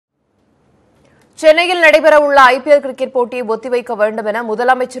சென்னையில் நடைபெறவுள்ள IPL cricket போட்டியை ஒத்திவைக்க வேண்டும் என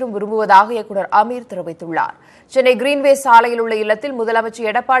முதலமைச்சரும் விரும்புவதாக இயக்குநர் அமீர் தெரிவித்துள்ளார். சென்னை கிரீன்வே சாலையில் உள்ள இல்லத்தில் முதலமைச்சர்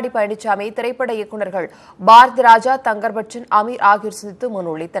எடப்பாடி பழனிசாமி, திரைப்பட இயக்குநர்கள் பாரதி ராஜா, தங்கர் பச்சன், அமீர் ஆகியோர் சந்தித்து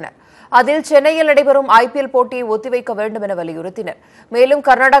முன்மொழிந்தனர். அதில் சென்னையில் நடைபெறும் ஐபிஎல் போட்டியை ஒத்திவைக்க வேண்டும் என வலியுறுத்தினர். மேலும்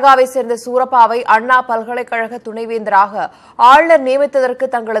கர்நாடகாவை சேர்ந்த சூரப்பாவை அண்ணா பல்கலைக்கழக துணைவேந்தராக ஆளுநர் நியமித்ததற்கு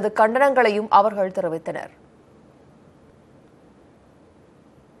தங்களது கண்டனங்களையும் அவர்கள் தெரிவித்தனர்.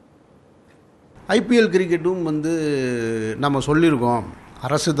 ஐபிஎல் கிரிக்கெட்டும் நம்ம சொல்லியிருக்கோம்.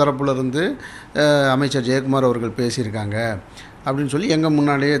 அரசு தரப்புலேருந்து அமைச்சர் ஜெயக்குமார் அவர்கள் பேசியிருக்காங்க அப்படின்னு சொல்லி எங்கள்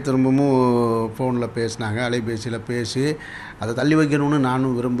முன்னாடியே திரும்பவும் ஃபோனில் பேசினாங்க. அலைபேசியில் பேசி அதை தள்ளி வைக்கணும்னு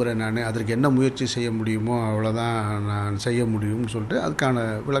நானும் விரும்புகிறேன். அதற்கு என்ன முயற்சி செய்ய முடியுமோ அவ்வளோதான் நான் செய்ய முடியும்னு சொல்லிட்டு அதுக்கான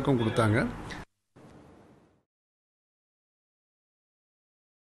விளக்கம் கொடுத்தாங்க.